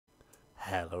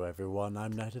Hello everyone,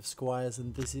 I'm Knight of Squires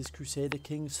and this is Crusader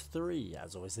Kings 3.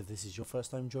 As always, if this is your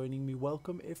first time joining me,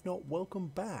 welcome. If not, welcome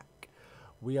back.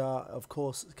 We are, of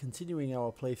course, continuing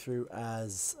our playthrough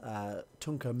as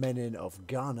Tunka Menin of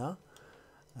Ghana,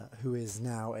 who is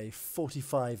now a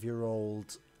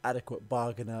 45-year-old adequate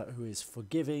bargainer who is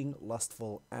forgiving,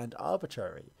 lustful and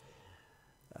arbitrary.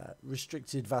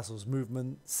 Restricted vassals'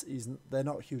 movements, they're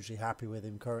not hugely happy with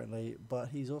him currently, but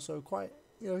he's also quite...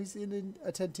 he's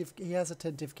he has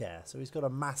attentive care, so he's got a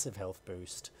massive health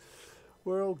boost.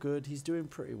 We're all good. He's doing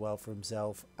pretty well for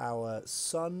himself. Our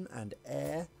son and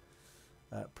heir,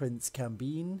 Prince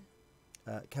Cambine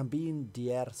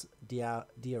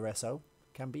Diareso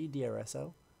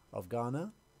of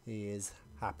Ghana. He is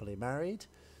happily married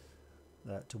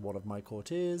to one of my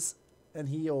courtiers, and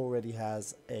he already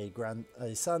has a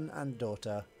son and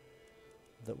daughter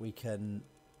that we can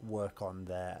work on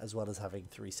there, as well as having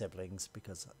 3 siblings,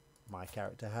 because my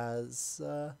character has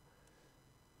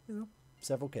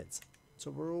several kids, so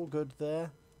we're all good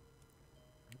there.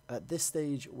 At this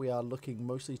stage we are looking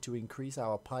mostly to increase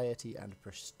our piety and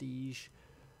prestige,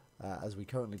 as we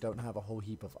currently don't have a whole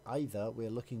heap of either. We're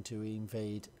looking to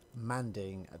invade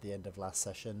Manding at the end of last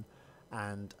session,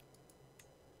 and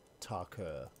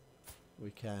Tarkur.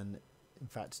 We can in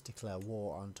fact declare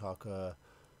war on Tarkur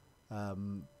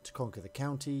to conquer the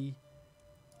county,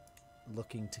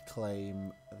 looking to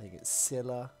claim, I think it's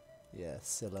Silla. Yeah,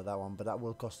 Silla, that one, but that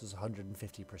will cost us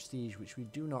 150 prestige, which we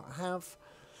do not have,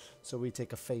 so we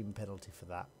take a fame penalty for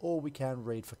that. Or we can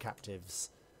raid for captives,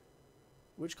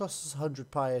 which costs us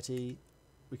 100 piety.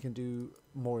 We can do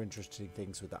more interesting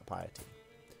things with that piety.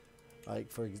 Like,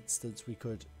 for instance, we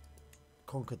could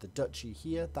conquer the duchy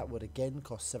here. That would again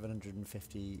cost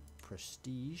 750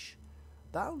 prestige.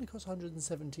 That only costs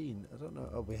 117. I don't know.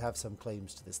 Oh, we have some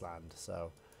claims to this land,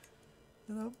 so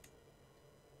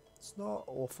it's not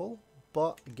awful.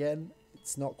 But again,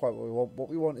 it's not quite what we want. What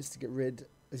we want is to get rid.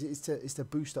 Is to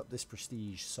boost up this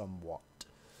prestige somewhat.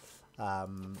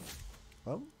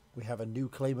 Well, we have a new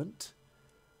claimant.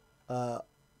 Of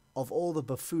all the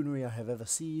buffoonery I have ever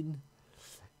seen,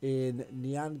 in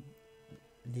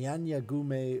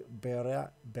Nyanyagume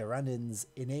Beranin's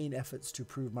inane efforts to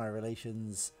improve my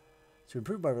relations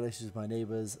with my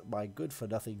neighbours, my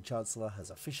good-for-nothing Chancellor has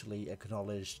officially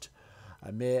acknowledged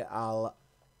Amir al-Umara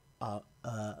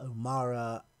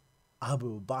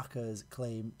Abu Bakr's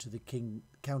claim to the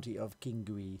county of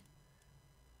Kingui,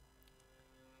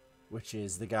 which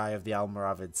is the guy of the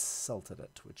Almoravid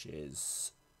Sultanate,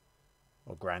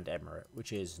 or Grand Emirate,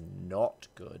 which is not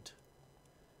good,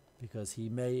 because he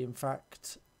may in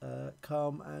fact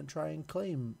come and try and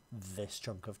claim this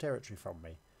chunk of territory from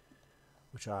me,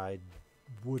 which I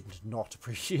would not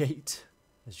appreciate,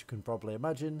 as you can probably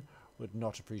imagine. Would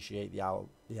not appreciate the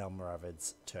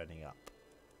Almoravids turning up.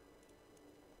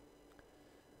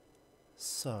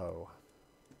 So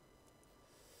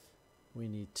we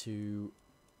need to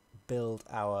build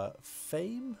our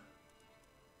fame.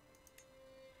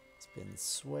 It's been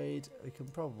swayed. We can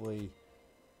probably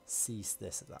cease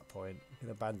this at that point. We can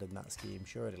abandon that scheme.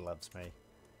 She already loves me.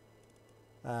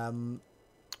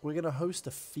 We're going to host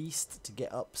a feast to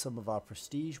get up some of our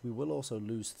prestige. We will also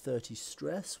lose 30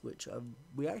 stress, which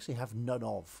we actually have none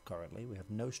of currently. We have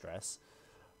no stress.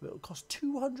 It will cost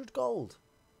 200 gold.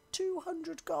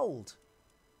 200 gold.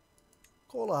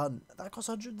 Call a hunt. That costs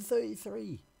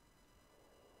 133.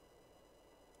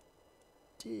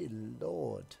 Dear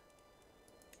Lord.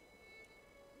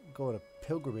 Go on a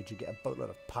pilgrimage and get a boatload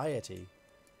of piety.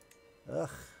 Ugh.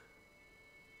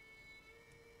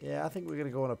 Yeah, I think we're going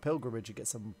to go on a pilgrimage and get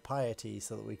some piety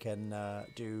so that we can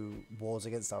do wars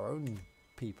against our own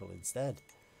people instead.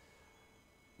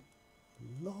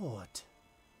 Lord,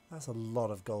 that's a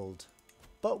lot of gold.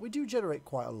 But we do generate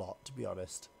quite a lot, to be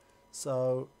honest.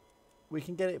 So we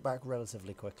can get it back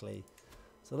relatively quickly.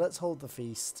 So let's hold the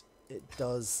feast. It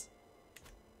does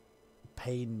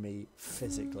pain me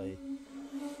physically.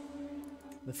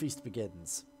 The feast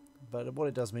begins. But what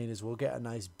it does mean is we'll get a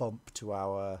nice bump to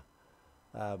our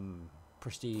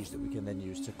prestige that we can then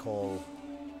use to call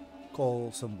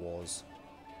some wars.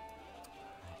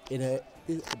 The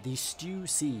Stew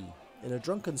Sea, in a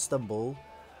drunken stumble,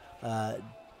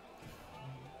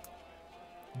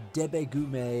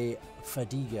 Debegume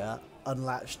Fadiga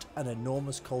unlatched an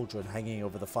enormous cauldron hanging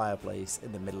over the fireplace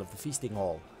in the middle of the feasting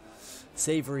hall.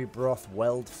 Savoury broth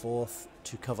welled forth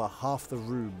to cover half the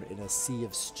room in a sea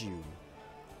of stew.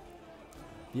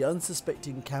 The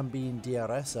unsuspecting Cambine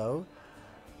Diareso,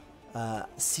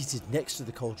 seated next to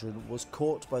the cauldron, was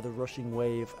caught by the rushing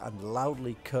wave and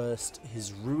loudly cursed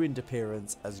his ruined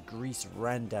appearance as grease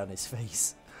ran down his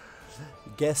face.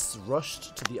 Guests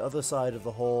rushed to the other side of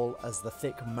the hall as the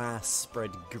thick mass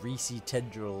spread greasy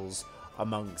tendrils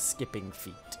among skipping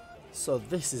feet. So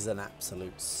this is an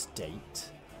absolute state.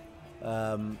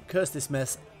 Curse this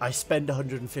mess, I spend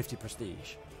 150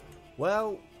 prestige.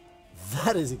 Well,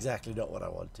 that is exactly not what I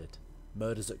wanted.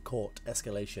 Murders at court,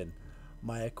 escalation.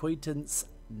 My acquaintance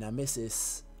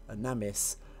Namis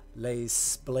lays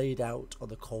splayed out on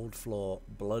the cold floor,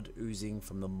 blood oozing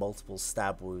from the multiple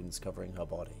stab wounds covering her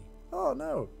body. Oh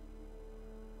no!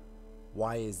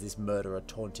 Why is this murderer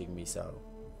taunting me so?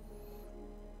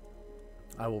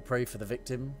 I will pray for the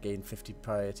victim, gain 50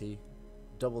 piety,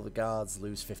 double the guards,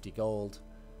 lose 50 gold,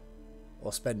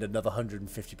 or spend another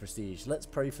 150 prestige. Let's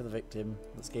pray for the victim,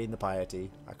 let's gain the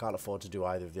piety. I can't afford to do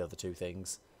either of the other two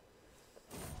things.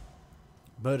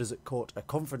 Murders at court, a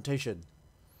confrontation.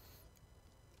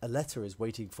 A letter is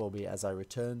waiting for me as I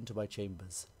return to my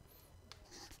chambers.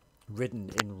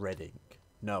 Written in red ink.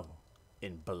 No,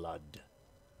 in blood.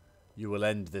 You will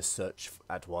end this search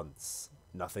at once.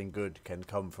 Nothing good can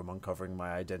come from uncovering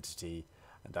my identity,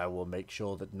 and I will make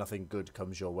sure that nothing good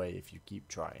comes your way if you keep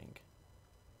trying.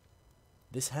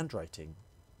 This handwriting,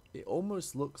 it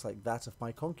almost looks like that of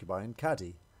my concubine,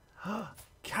 Caddy.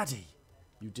 Caddy,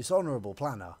 you dishonourable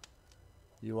planner.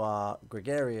 You are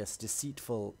gregarious,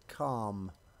 deceitful,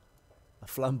 calm, a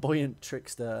flamboyant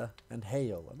trickster, and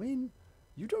hale. I mean,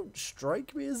 you don't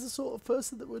strike me as the sort of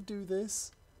person that would do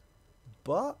this,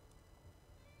 but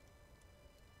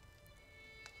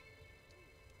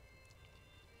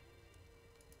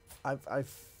I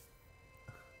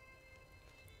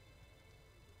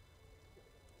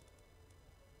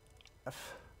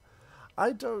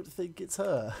don't think it's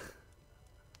her.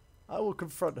 I will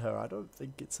confront her. I don't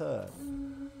think it's her.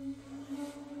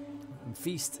 And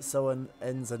feast so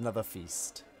ends another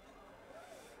feast.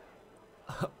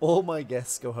 All my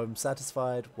guests go home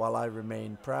satisfied, while I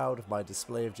remain proud of my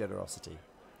display of generosity.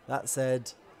 That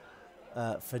said,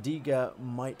 Fadiga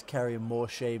might carry more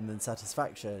shame than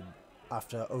satisfaction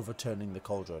after overturning the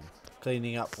cauldron.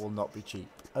 Cleaning up will not be cheap.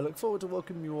 I look forward to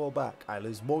welcoming you all back. I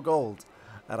lose more gold,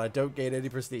 and I don't gain any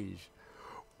prestige.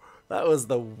 That was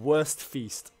the worst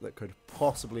feast that could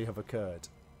possibly have occurred.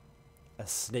 A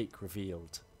snake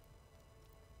revealed.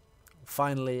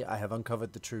 Finally, I have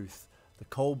uncovered the truth. The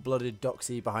cold-blooded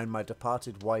doxy behind my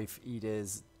departed wife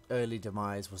Ida's early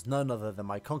demise was none other than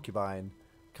my concubine,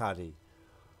 Caddy.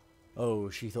 Oh,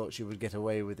 she thought she would get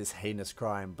away with this heinous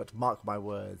crime, but mark my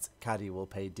words, Caddy will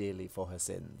pay dearly for her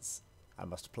sins. I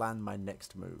must plan my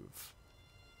next move.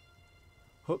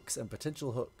 Hooks and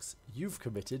potential hooks. You've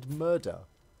committed murder.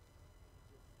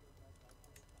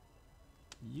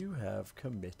 You have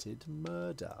committed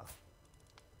murder.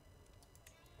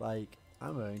 Like,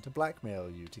 I'm going to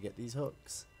blackmail you to get these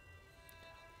hooks.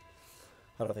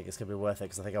 I don't think it's going to be worth it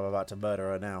because I think I'm about to murder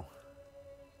her now.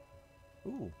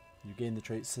 Ooh, you gain the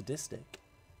trait sadistic.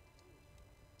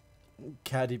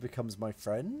 Caddy becomes my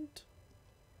friend?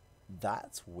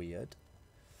 That's weird.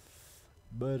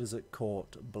 Murders at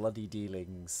court, bloody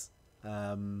dealings.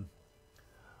 When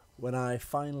I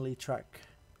finally track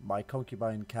my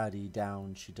concubine Caddy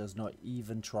down, she does not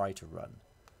even try to run.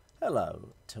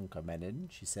 Hello, Tunka Menin,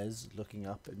 she says, looking me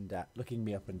up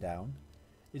and down.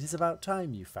 It is about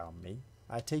time you found me.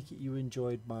 I take it you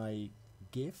enjoyed my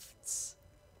gifts?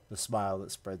 The smile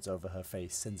that spreads over her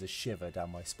face sends a shiver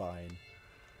down my spine.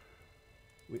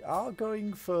 We are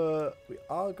going for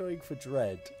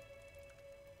Dread,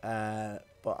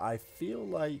 but I feel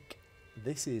like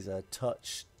this is a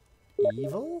touch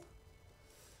evil.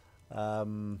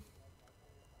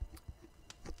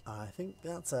 I think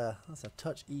that's a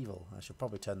touch evil. I should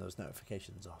probably turn those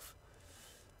notifications off.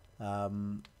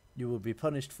 You will be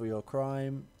punished for your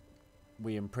crime.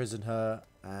 We imprison her,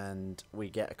 and we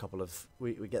get a couple of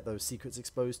we get those secrets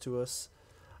exposed to us.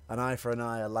 An eye for an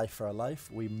eye, a life for a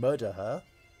life. We murder her.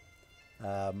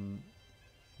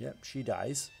 Yep, she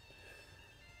dies.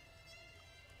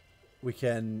 We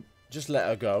can just let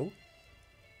her go.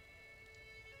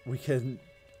 We can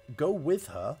go with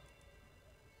her,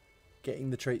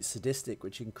 getting the trait sadistic,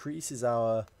 which increases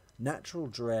our natural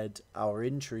dread, our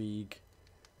intrigue,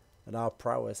 and our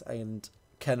prowess, and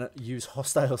can use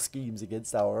hostile schemes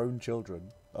against our own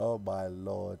children. Oh my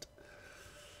lord.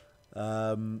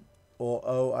 Or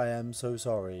oh, I am so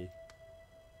sorry.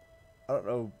 I don't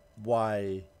know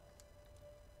why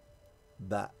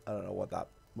that, I don't know what that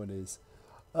one is.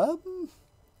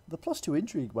 The +2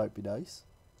 intrigue might be nice.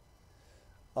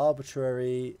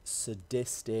 Arbitrary,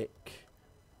 sadistic,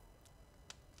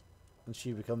 and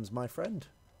she becomes my friend.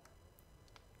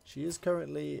 She is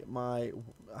currently my...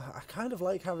 I kind of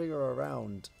like having her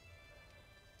around,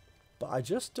 but I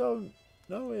just don't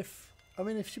know if I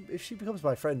mean, if she becomes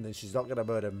my friend, then she's not going to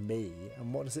murder me.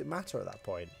 And what does it matter at that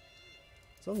point?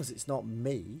 As long as it's not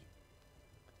me.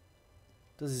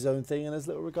 Does his own thing and has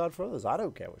little regard for others. I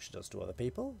don't care what she does to other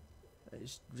people.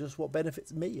 It's just what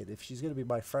benefits me. And if she's going to be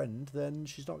my friend, then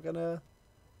she's not going to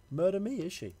murder me,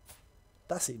 is she?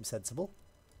 That seems sensible.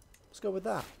 Let's go with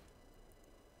that.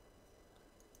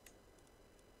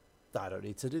 I don't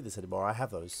need to do this anymore. I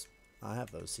have those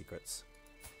secrets.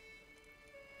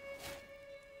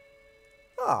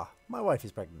 Ah, my wife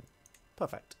is pregnant.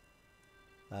 Perfect.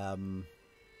 When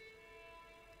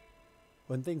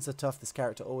things are tough, this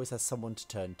character always has someone to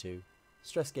turn to.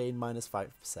 Stress gain minus 5%.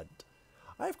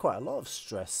 I have quite a lot of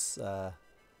stress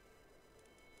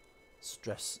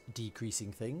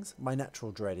decreasing things. My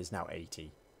natural dread is now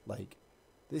 80. Like,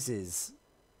 this is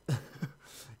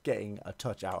getting a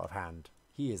touch out of hand.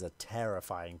 He is a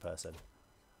terrifying person.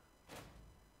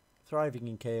 Thriving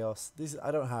in chaos.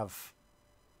 I don't have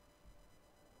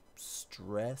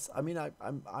stress. I mean,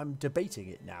 I'm debating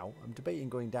it now. I'm debating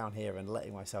going down here and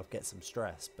letting myself get some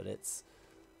stress, but it's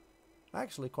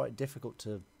actually quite difficult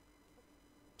to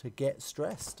get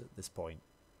stressed at this point.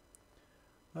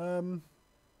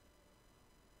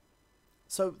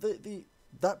 So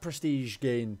that prestige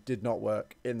gain did not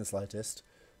work in the slightest.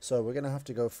 So we're going to have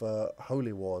to go for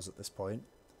Holy Wars at this point.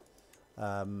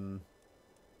 You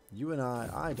and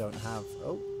I don't have...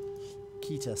 Oh,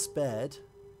 Kita spared.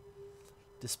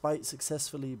 Despite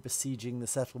successfully besieging the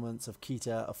settlements of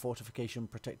Kita, a fortification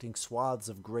protecting swaths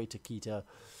of Greater Kita,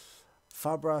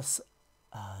 Fabras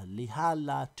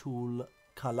Lihalatul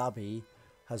Kalabi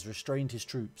has restrained his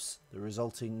troops. The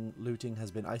resulting looting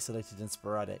has been isolated and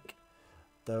sporadic.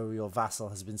 Though your vassal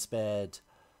has been spared,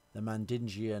 the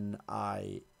Mandingian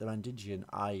eye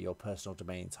your personal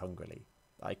domains hungrily.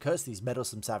 I curse these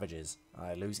meddlesome savages.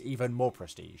 I lose even more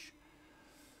prestige.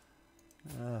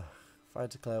 If I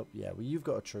declare... Yeah, well, you've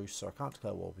got a truce, so I can't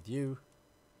declare war with you.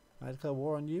 Can I declare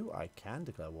war on you? I can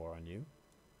declare war on you.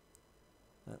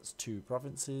 That's 2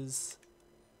 provinces.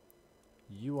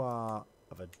 You are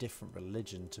of a different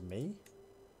religion to me.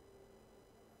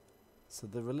 So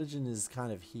the religion is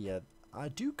kind of here. I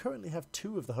do currently have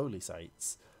 2 of the holy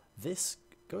sites. This,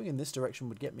 going in this direction,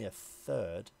 would get me a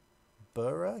 3rd.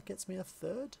 Bura gets me a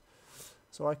 3rd.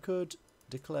 So I could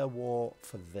declare war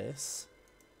for this.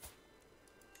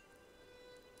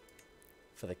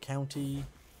 For the county.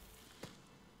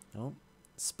 Oh,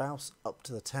 spouse up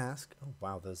to the task. Oh,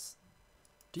 wow, there's...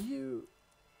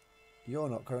 You're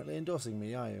not currently endorsing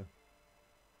me, are you?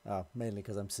 Oh, mainly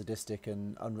because I'm sadistic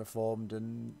and unreformed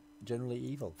and generally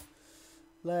evil.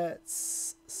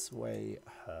 Let's sway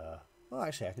her. Well,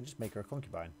 actually, I can just make her a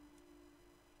concubine.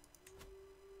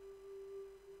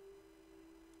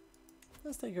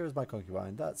 Let's take her as my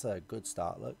concubine. That's a good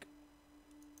start, look.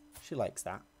 She likes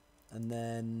that. And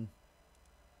then...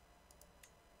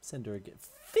 send her a gift.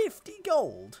 50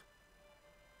 gold!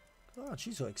 God,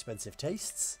 she's got expensive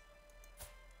tastes.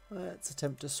 Let's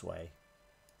attempt to sway.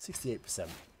 68%.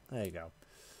 There you go.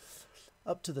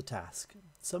 Up to the task.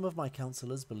 Some of my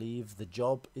councillors believe the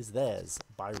job is theirs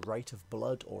by right of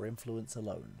blood or influence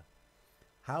alone.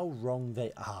 How wrong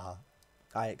they are.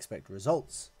 I expect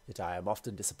results, yet I am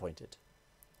often disappointed.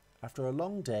 After a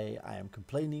long day, I am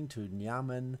complaining to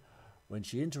Nyaman when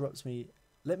she interrupts me.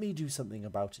 Let me do something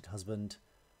about it, husband.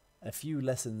 A few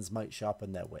lessons might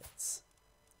sharpen their wits.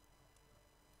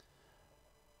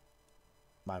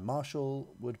 My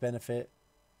marshal would benefit.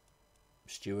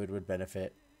 Steward would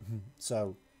benefit.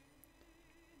 So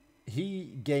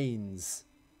he gains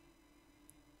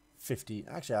 50.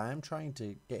 Actually, I am trying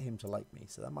to get him to like me,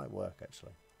 so that might work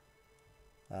actually.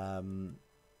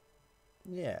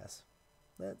 Yes.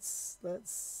 Let's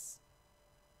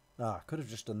I could have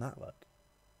just done that, look.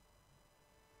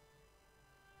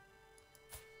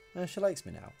 No, she likes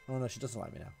me now. Oh no, she doesn't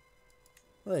like me now.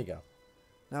 Well, there you go.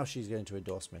 Now she's going to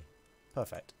endorse me.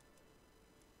 Perfect.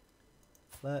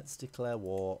 Let's declare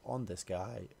war on this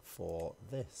guy for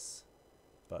this.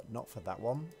 But not for that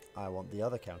one. I want the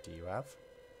other county you have.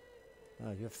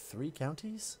 Oh, you have 3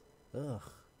 counties? Ugh.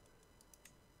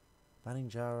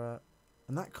 Baningjara.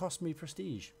 And that cost me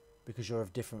prestige. Because you're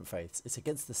of different faiths. It's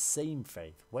against the same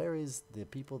faith. Where is the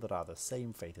people that are the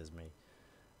same faith as me?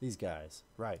 These guys.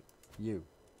 Right. You.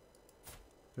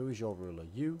 Who is your ruler?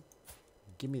 You.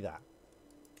 Give me that.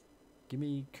 Give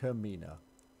me Kermina.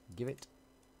 Give it.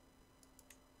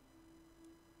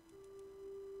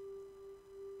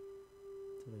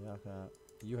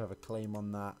 You have a claim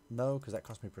on that. No, because that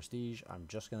cost me prestige. I'm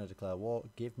just going to declare war.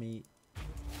 Give me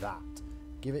that.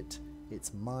 Give it.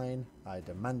 It's mine. I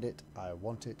demand it. I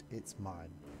want it. It's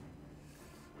mine.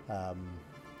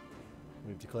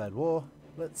 We've declared war.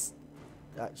 Let's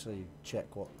actually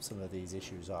check what some of these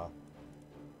issues are.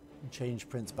 Change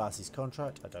Prince Basi's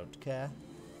contract. I don't care.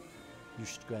 You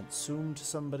should grant Soom to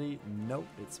somebody. Nope,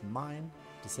 it's mine.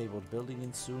 Disabled building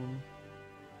in Soom.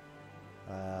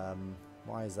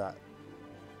 Why is that?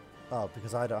 Oh,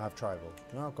 because I don't have tribal.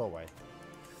 No, go away.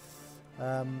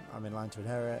 I'm in line to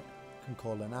inherit. Can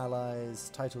call in allies.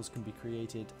 Titles can be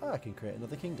created. Oh, I can create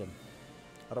another kingdom.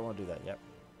 I don't want to do that yet.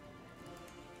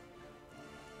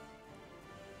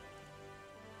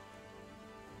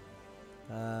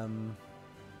 Can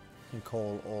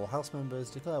call all house members.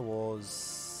 Declare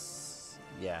wars.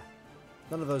 Yeah.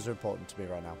 None of those are important to me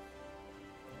right now.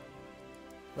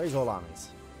 Raise all armies.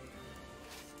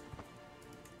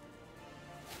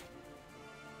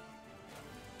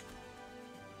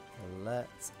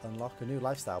 Let's unlock a new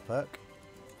lifestyle perk.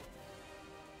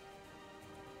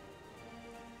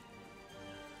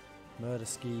 Murder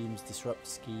schemes, disrupt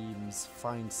schemes,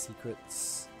 find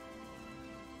secrets.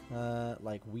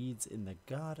 Like weeds in the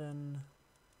garden.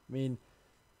 I mean,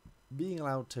 being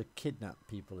allowed to kidnap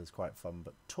people is quite fun,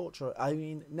 but torture... I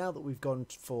mean, now that we've gone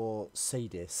for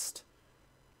sadist,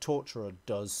 torturer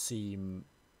does seem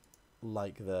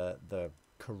like the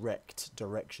correct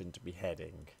direction to be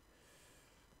heading.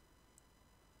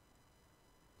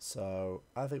 So,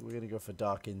 I think we're going to go for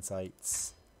Dark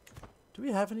Insights. Do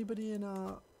we have anybody in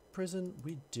our prison?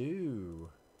 We do.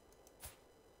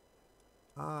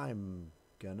 I'm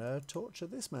gonna torture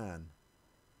this man.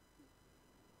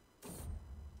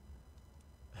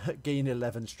 Gain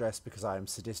 11 stress because I am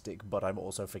sadistic, but I'm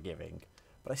also forgiving.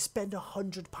 But I spend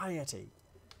 100 piety.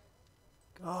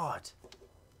 God.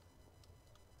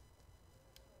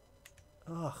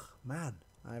 Ugh, man.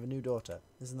 I have a new daughter.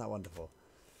 Isn't that wonderful?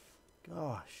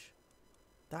 Gosh.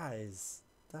 That is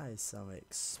some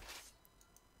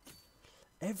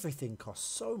everything costs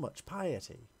so much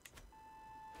piety.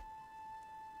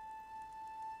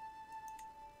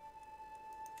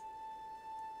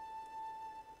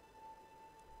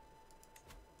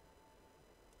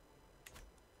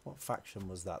 What faction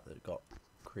was that got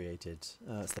created?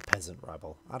 It's the peasant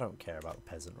rabble. I don't care about the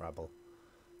peasant rabble.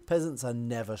 Peasants are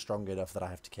never strong enough that I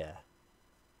have to care.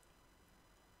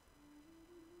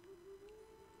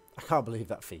 I can't believe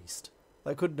that feast.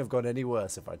 That couldn't have gone any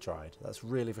worse if I tried. That's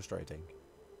really frustrating.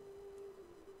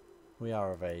 We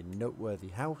are of a noteworthy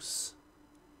house.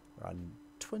 There are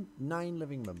 9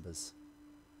 living members.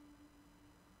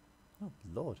 Oh,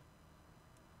 Lord.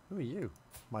 Who are you?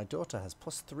 My daughter has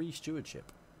 +3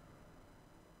 stewardship.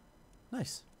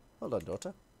 Nice. Well done,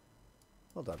 daughter.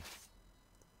 Well done.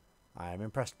 I am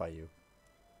impressed by you.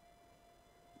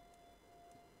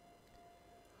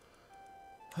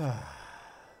 God.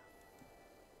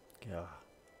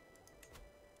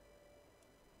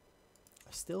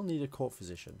 I still need a court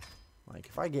physician. Like,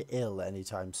 if I get ill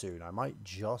anytime soon, I might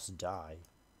just die.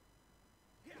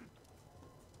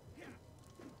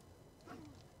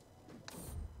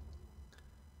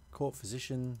 Court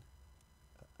physician.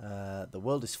 The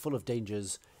world is full of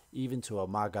dangers, even to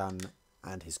Omagan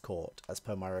and his court. As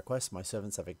per my request, my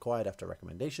servants have inquired after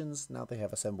recommendations. Now they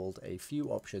have assembled a few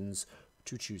options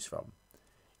to choose from.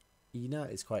 Ina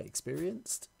is quite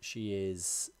experienced. She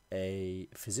is a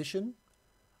physician,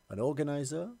 an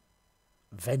organizer,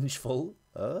 vengeful.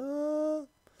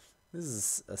 This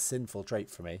is a sinful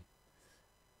trait for me.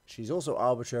 She's also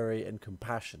arbitrary and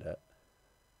compassionate.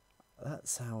 That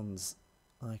sounds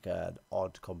like an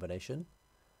odd combination.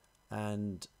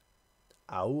 And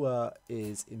Aua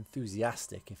is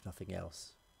enthusiastic, if nothing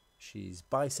else. She's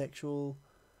bisexual.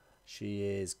 She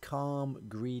is calm,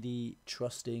 greedy,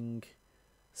 trusting,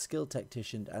 skilled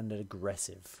tactician, and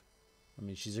aggressive. I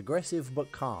mean, she's aggressive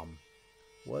but calm.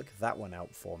 Work that one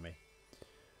out for me.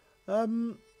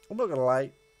 I'm not gonna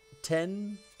lie.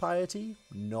 10 piety,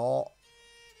 not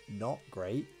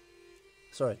great.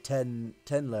 Sorry, 10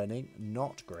 learning,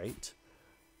 not great.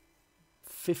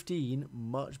 15,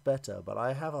 much better, but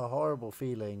I have a horrible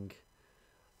feeling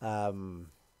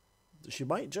she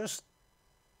might just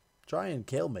try and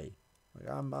kill me. Like,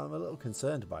 I'm a little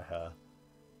concerned by her.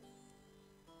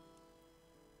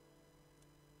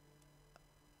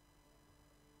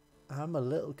 I'm a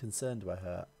little concerned by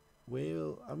her.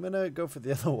 I'm gonna go for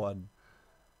the other one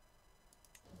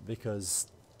because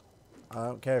I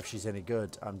don't care if she's any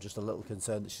good. I'm just a little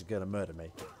concerned that she's gonna murder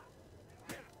me.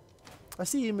 I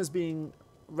see him as being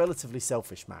a relatively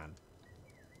selfish man.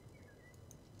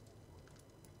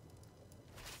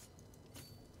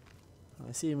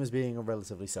 I see him as being a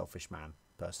relatively selfish man,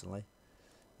 personally.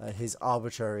 His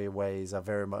arbitrary ways are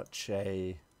very much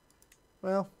a,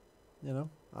 well, you know,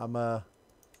 I'm gonna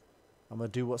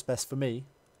do what's best for me.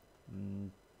 I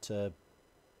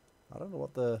don't know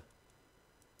what the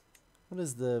What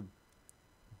is the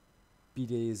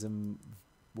Bideism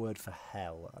word for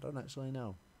hell? I don't actually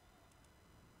know.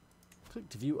 Click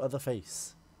to view other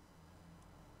face.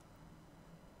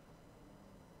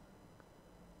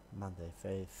 Mande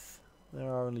faith. There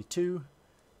are only two.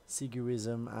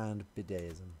 Siguism and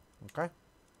Bideism. Okay?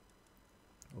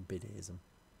 Or Bideism.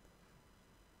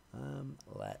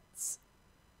 Let's...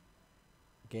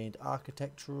 Gained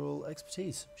architectural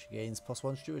expertise. She gains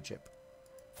 +1 stewardship.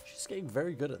 She's getting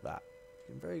very good at that. She's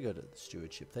getting very good at the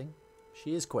stewardship thing.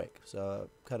 She is quick, so it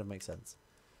kind of makes sense.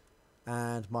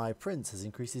 And my prince has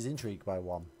increased his intrigue by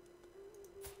 1.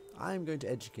 I'm going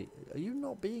to educate... Are you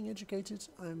not being educated?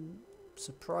 I'm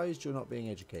surprised you're not being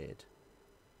educated.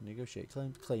 Negotiate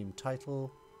claim. Claim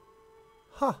title.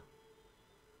 Huh.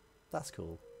 That's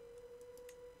cool.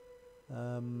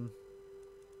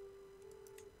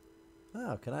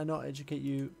 Oh, can I not educate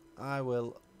you? I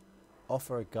will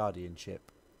offer a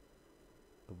guardianship.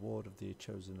 Award of the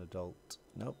chosen adult.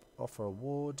 Nope. Offer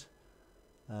award.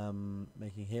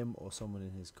 Making him or someone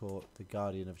in his court the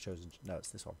guardian of chosen... No, it's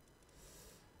this one.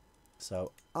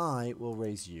 So, I will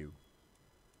raise you.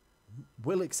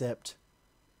 Will accept.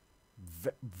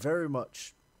 Very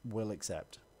much will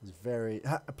accept. He's very...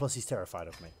 Plus, he's terrified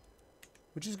of me.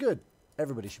 Which is good.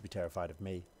 Everybody should be terrified of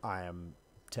me. I am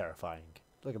terrifying.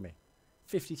 Look at me.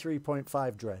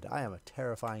 53.5 dread. I am a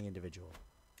terrifying individual.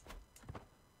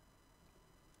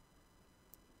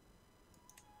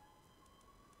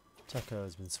 Tekka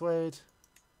has been swayed.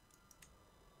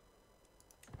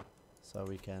 So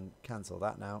we can cancel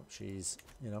that now. She's,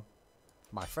 you know,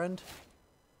 my friend.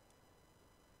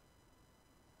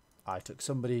 I took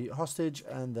somebody hostage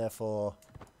and therefore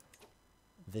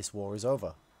this war is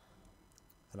over.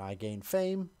 And I gain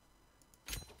fame.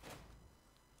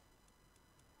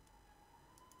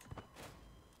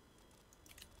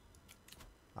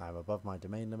 I'm above my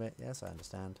domain limit. Yes, I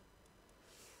understand.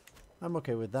 I'm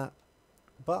okay with that.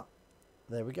 But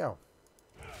there we go.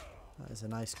 That is a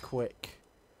nice quick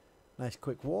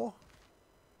war.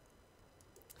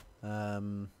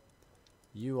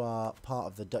 You are part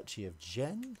of the Duchy of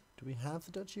Jen. Do we have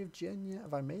the Duchy of Jen yet?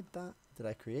 Have I made that? Did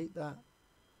I create that?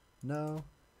 No.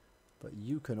 But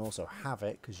you can also have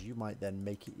it because you might then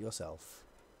make it yourself.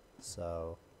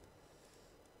 So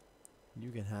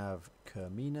you can have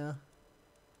Kermina.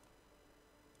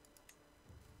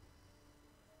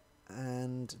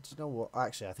 And do you know what?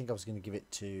 Actually, I think I was going to give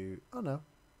it to... Oh, no.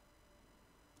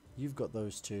 You've got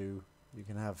those two. You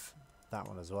can have that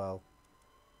one as well.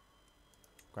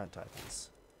 Grant titles.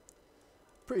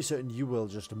 Pretty certain you will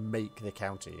just make the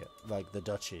county, like the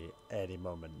duchy, any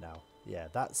moment now. Yeah,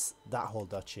 that's that whole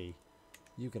duchy.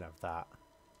 You can have that.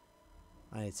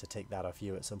 I need to take that off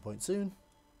you at some point soon.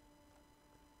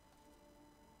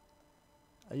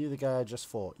 Are you the guy I just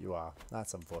fought? You are.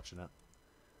 That's unfortunate.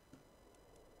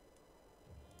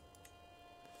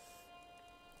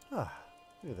 Ah,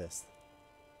 look at this.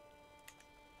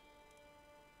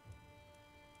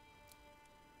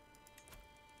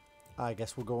 I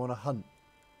guess we'll go on a hunt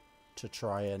to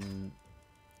try and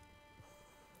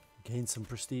gain some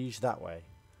prestige that way.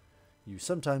 You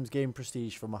sometimes gain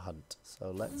prestige from a hunt,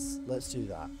 so let's do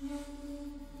that.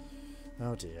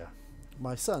 Oh dear.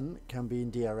 My son,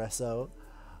 Cambine DRSO,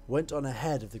 went on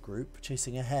ahead of the group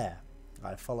chasing a hare.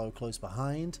 I follow close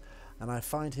behind and I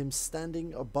find him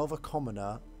standing above a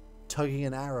commoner tugging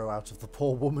an arrow out of the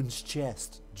poor woman's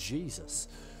chest. Jesus.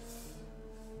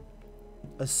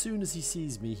 As soon as he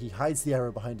sees me, he hides the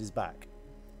arrow behind his back.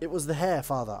 It was the hare,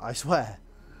 father, I swear.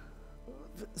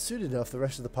 Soon enough, the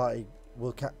rest of the party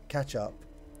will catch up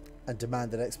and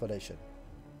demand an explanation.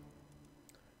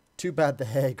 Too bad the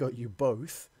hare got you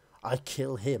both. I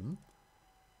kill him.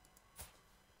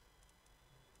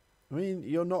 I mean,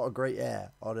 you're not a great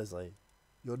heir, honestly.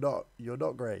 You're not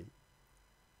great.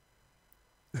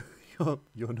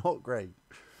 You're not great.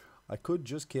 I could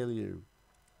just kill you.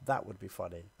 That would be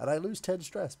funny. And I lose 10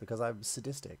 stress because I'm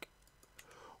sadistic.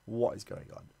 What is going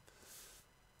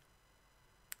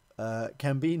on?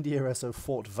 Cambine DRSO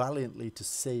fought valiantly to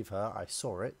save her. I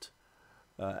saw it.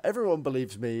 Everyone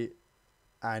believes me.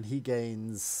 And he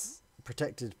gains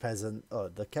protected peasant. Oh,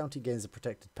 the county gains the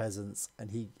protected peasants.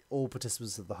 And all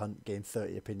participants of the hunt gain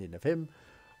 30 opinion of him.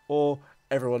 Or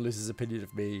everyone loses opinion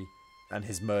of me. And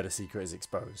his murder secret is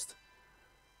exposed.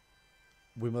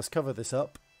 We must cover this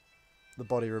up. The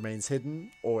body remains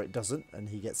hidden, or it doesn't, and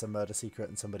he gets a murder secret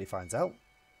and somebody finds out.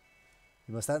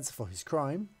 He must answer for his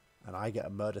crime, and I get a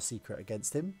murder secret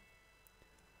against him.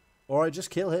 Or I just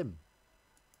kill him.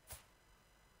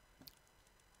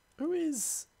 Who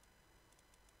is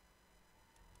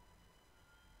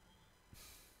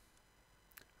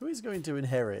going to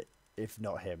inherit if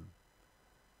not him?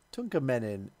 Tunka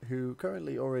Menin, who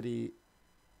currently already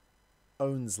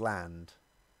owns land.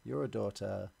 You're a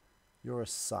daughter, you're a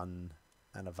son,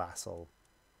 and a vassal.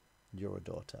 You're a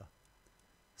daughter.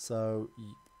 So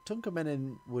Tunka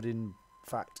Menin would in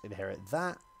fact inherit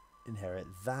that, inherit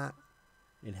that,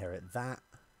 inherit that.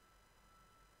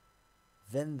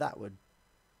 Then that would...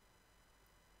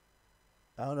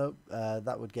 Oh no,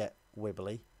 that would get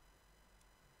wibbly.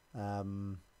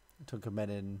 Tunka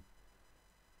Menin...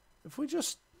 If we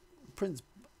just... Prince...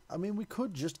 I mean, we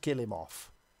could just kill him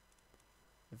off.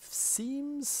 It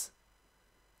seems...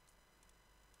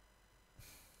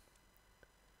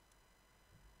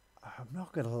 I'm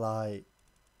not gonna lie.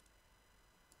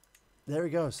 There he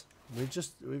goes. We've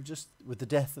just with the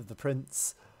death of the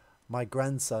prince, my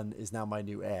grandson is now my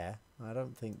new heir. I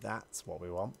don't think that's what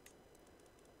we want.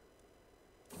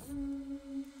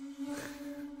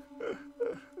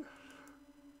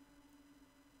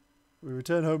 We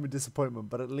return home in disappointment,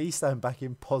 but at least I'm back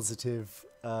in positive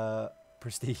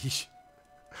prestige.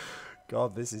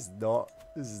 God, this is not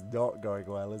going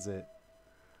well, is it?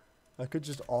 I could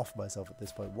just off myself at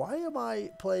this point. Why am I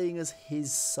playing as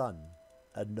his son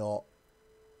and not...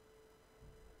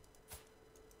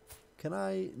 Can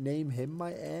I name him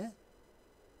my heir?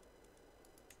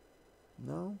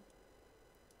 No?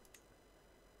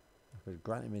 I could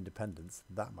grant him independence.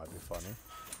 That might be funny.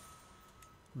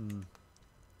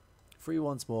 Free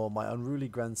once more. My unruly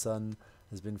grandson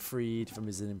has been freed from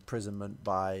his imprisonment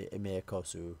by Emir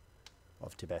Kosu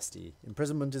of Tibesti.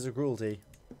 Imprisonment is a cruelty,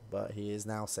 but he is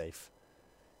now safe.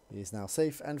 He is now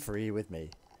safe and free with me.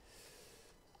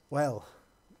 Well,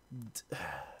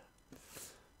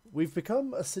 we've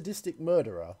become a sadistic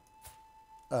murderer,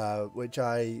 which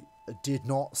I did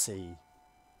not see.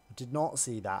 I did not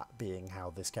see that being how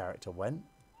this character went,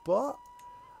 but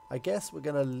I guess we're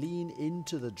going to lean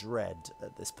into the dread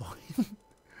at this point.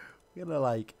 We're going to,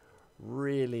 like,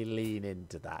 really lean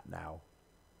into that now.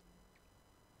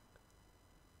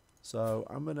 So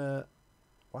I'm going to...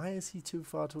 Why is he too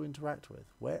far to interact with?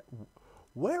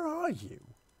 Where are you?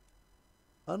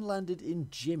 Unlanded in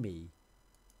Jimmy,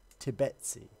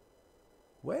 Tibetsi.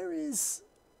 Where is...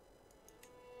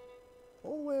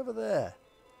 All the way over there.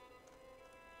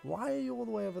 Why are you all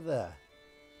the way over there?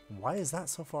 Why is that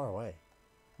so far away?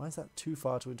 Why is that too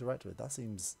far to interact with? That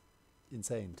seems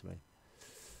insane to me.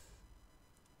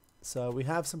 So we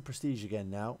have some prestige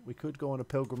again now. We could go on a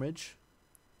pilgrimage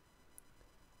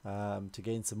to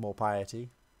gain some more piety.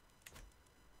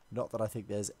 Not that I think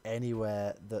there's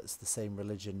anywhere that's the same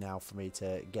religion now for me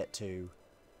to get to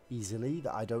easily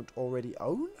that I don't already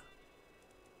own.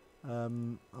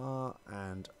 R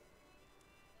and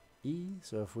E.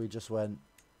 So if we just went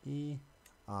E,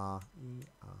 R, E,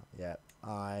 R. Yeah,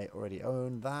 I already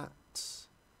own that.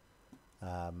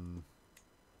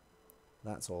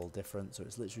 That's all different. So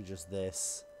it's literally just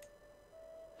this.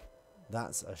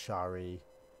 That's a Shari.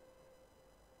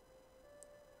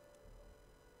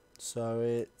 So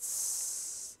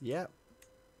it's... Yeah.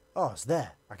 Oh, it's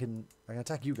there. I can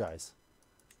attack you guys.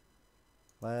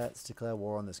 Let's declare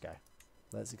war on this guy.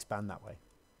 Let's expand that way.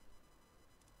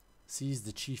 Seize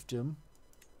the chiefdom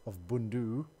of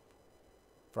Bundu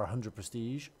for 100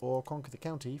 prestige, or conquer the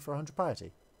county for 100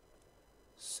 piety.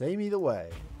 Same either way.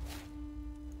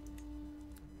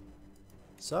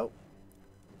 So,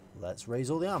 let's raise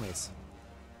all the armies.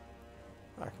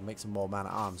 I can make some more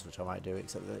man-at-arms, which I might do,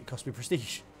 except that it costs me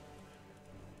prestige.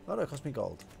 Oh no, it cost me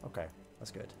gold. Okay,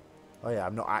 that's good. Oh yeah,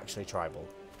 I'm not actually tribal.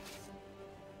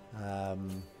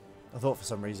 I thought for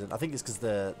some reason... I think it's because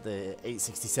the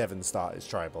 867 start is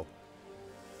tribal.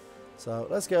 So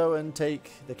let's go and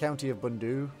take the county of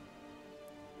Bundu.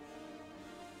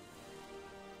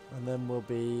 And then we'll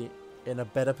be in a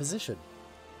better position.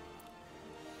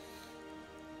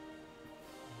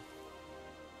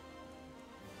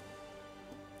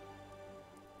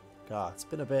 God, it's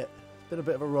been a bit of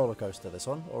a roller coaster, this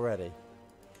one already.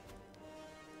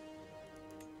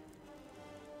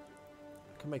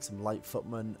 I can make some light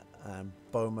footmen and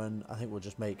bowmen. I think we'll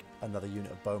just make another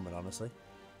unit of bowmen, honestly.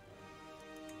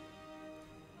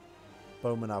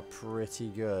 Bowmen are pretty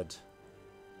good.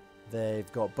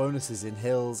 They've got bonuses in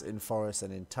hills, in forest,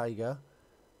 and in taiga.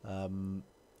 And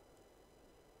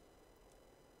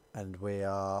we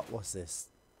are... What's this?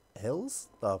 Hills?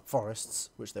 Forests,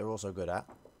 which they're also good at.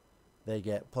 They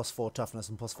get +4 toughness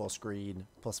and +4 screen,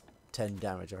 +10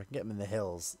 damage. If I can get them in the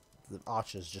hills, the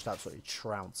archers just absolutely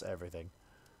trounce everything.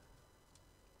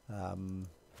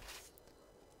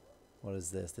 What is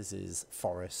this? This is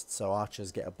forest, so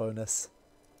archers get a bonus,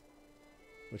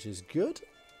 which is good.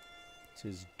 It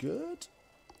is good.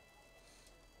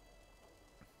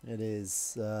 It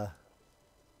is...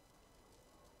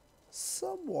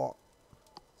 somewhat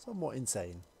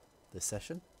insane this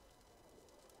session.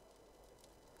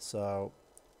 So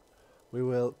we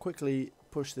will quickly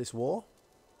push this war.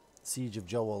 Siege of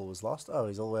Joel was lost. Oh,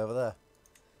 he's all the way over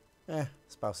there.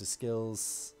 Spouse's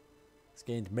skills. He's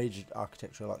gained major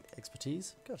architectural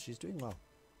expertise. God, she's doing well.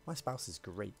 My spouse is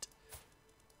great. I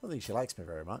don't think she likes me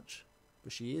very much,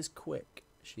 but she is quick.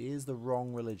 She is the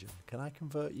wrong religion. Can I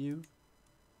convert you?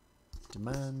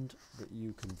 Demand that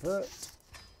you convert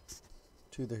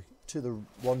to the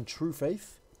one true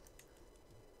faith.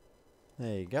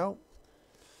 There you go.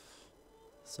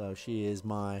 So she is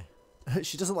my...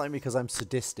 she doesn't like me because I'm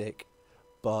sadistic,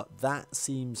 but that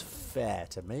seems fair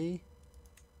to me.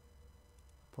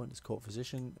 Appoint as court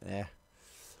physician.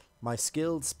 My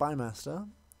skilled spy master,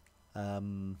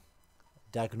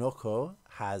 Dagnoko,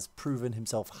 has proven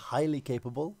himself highly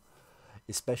capable,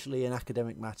 especially in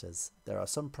academic matters. There are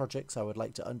some projects I would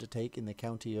like to undertake in the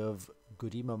county of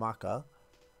Gudimaka,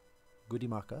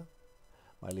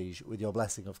 my liege, with your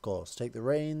blessing, of course. Take the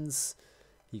reins.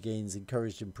 He gains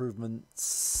encouraged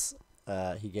improvements.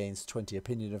 He gains 20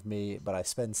 opinion of me, but I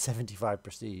spend 75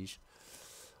 prestige.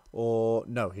 Or,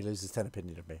 no, he loses 10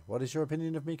 opinion of me. What is your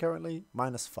opinion of me currently?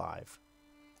 -5.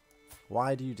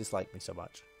 Why do you dislike me so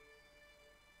much?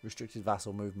 Restricted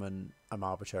vassal movement. I'm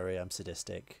arbitrary. I'm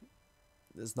sadistic.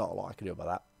 There's not a lot I can do about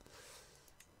that.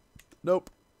 Nope.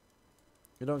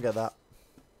 You don't get that.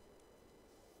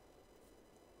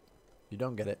 You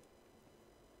don't get it.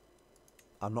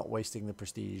 I'm not wasting the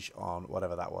prestige on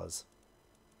whatever that was.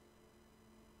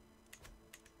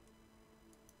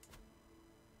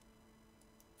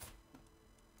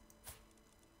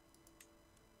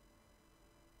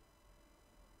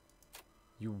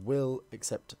 You will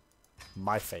accept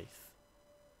my faith.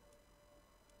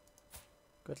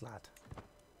 Good lad.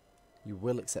 You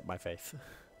will accept my faith.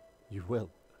 You will.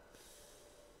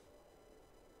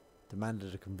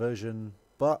 Demanded a conversion,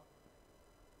 but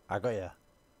I got ya.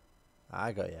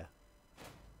 I got ya.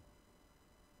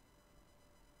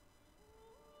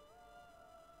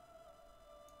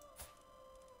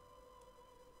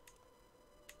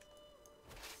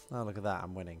 Oh, look at that.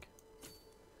 I'm winning.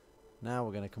 Now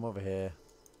we're going to come over here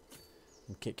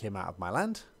and kick him out of my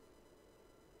land.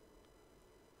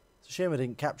 It's a shame I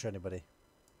didn't capture anybody.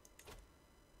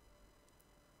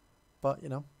 But, you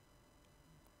know,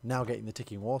 now getting the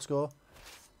ticking war score,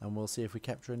 and we'll see if we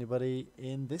capture anybody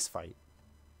in this fight.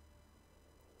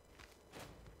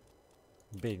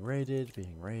 Being raided,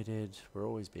 being raided. We're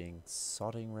always being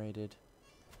sodding raided.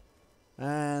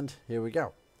 And here we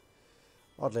go.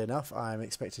 Oddly enough, I'm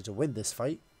expected to win this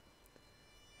fight.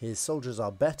 His soldiers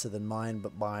are better than mine,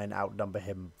 but mine outnumber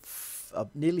him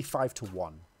nearly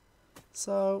 5-1.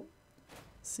 So,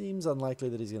 seems unlikely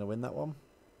that he's going to win that one.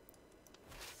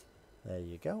 There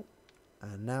you go.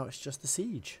 And now it's just the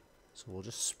siege. So we'll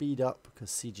just speed up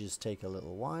because sieges take a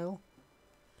little while.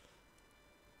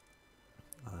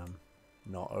 I'm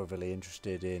not overly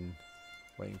interested in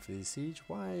waiting for the siege.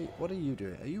 Why? What are you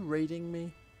doing? Are you raiding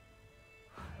me?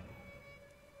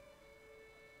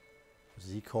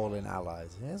 Does he call in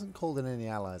allies? He hasn't called in any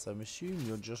allies. I'm assuming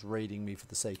you're just raiding me for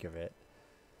the sake of it.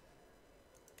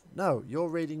 No, you're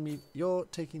raiding me. You're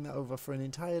taking that over for an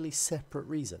entirely separate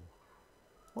reason.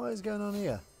 What is going on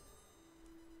here?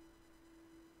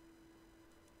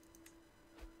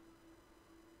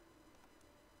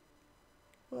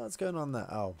 What's going on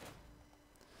there? Oh.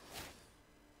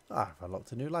 Ah, I've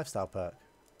unlocked a new lifestyle perk.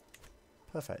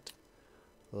 Perfect.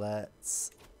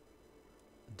 Let's...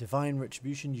 Divine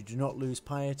Retribution. You do not lose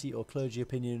piety or clergy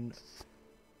opinion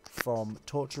from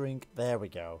torturing. There we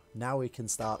go. Now we can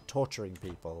start torturing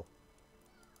people.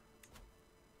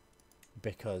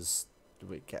 Because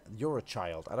you're a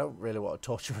child. I don't really want to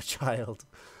torture a child.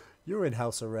 You're in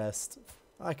house arrest.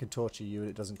 I can torture you and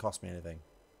it doesn't cost me anything.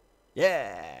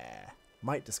 Yeah!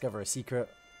 Might discover a secret,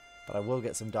 but I will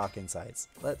get some dark insights.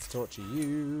 Let's torture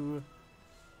you.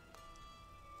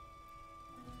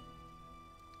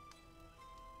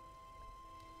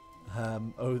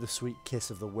 Oh, the sweet kiss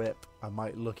of the whip. I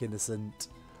might look innocent.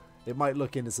 It might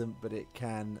look innocent, but it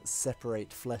can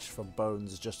separate flesh from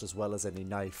bones just as well as any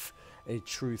knife. A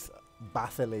truth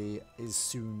Bathory is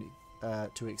soon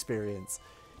to experience.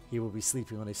 He will be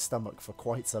sleeping on his stomach for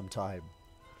quite some time.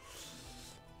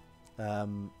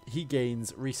 He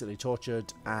gains recently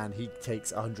tortured, and he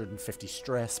takes 150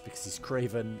 stress because he's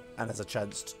craven and has a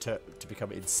chance to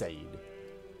become insane.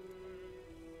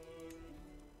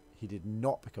 He did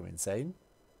not become insane,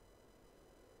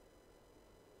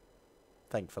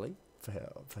 thankfully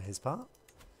for his part.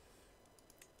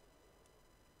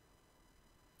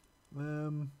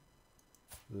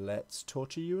 Let's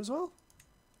torture you as well.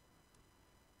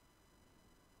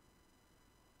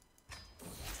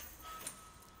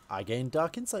 I gained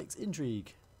Dark Insights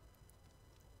Intrigue.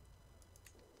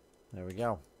 There we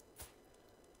go.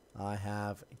 I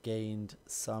have gained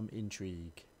some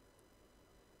intrigue.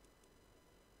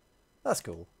 That's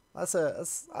cool. I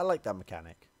like that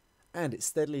mechanic. And it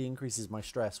steadily increases my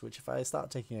stress, which if I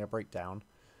start taking a breakdown,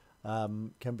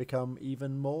 can become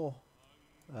even more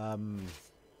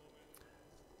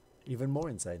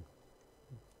insane.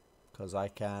 Because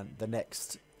the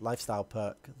next lifestyle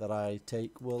perk that I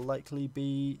take will likely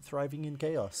be Thriving in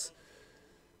Chaos,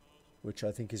 which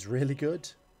I think is really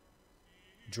good.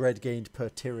 Dread gained per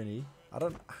tyranny. I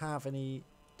don't have any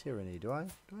tyranny, do I?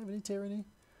 Do I have any tyranny?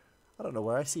 I don't know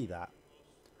where I see that.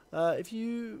 If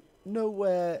you know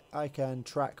where I can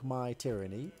track my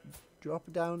tyranny, drop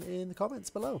it down in the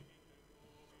comments below.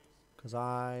 Because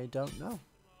I don't know.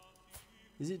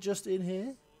 Is it just in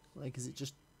here? Like, is it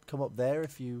just come up there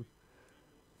if you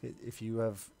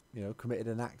have, you know, committed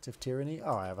an act of tyranny?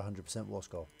 Oh, I have 100% war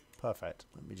score. Perfect.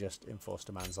 Let me just enforce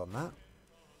demands on that.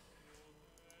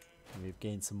 And we've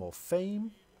gained some more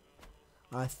fame.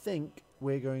 I think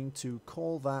we're going to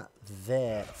call that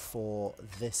there for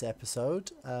this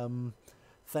episode.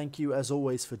 Thank you as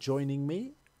always for joining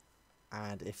me.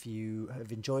 And if you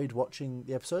have enjoyed watching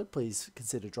the episode, please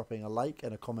consider dropping a like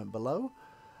and a comment below.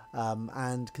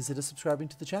 And consider subscribing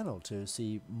to the channel to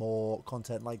see more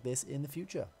content like this in the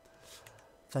future.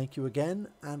 Thank you again,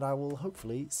 and I will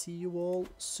hopefully see you all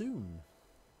soon.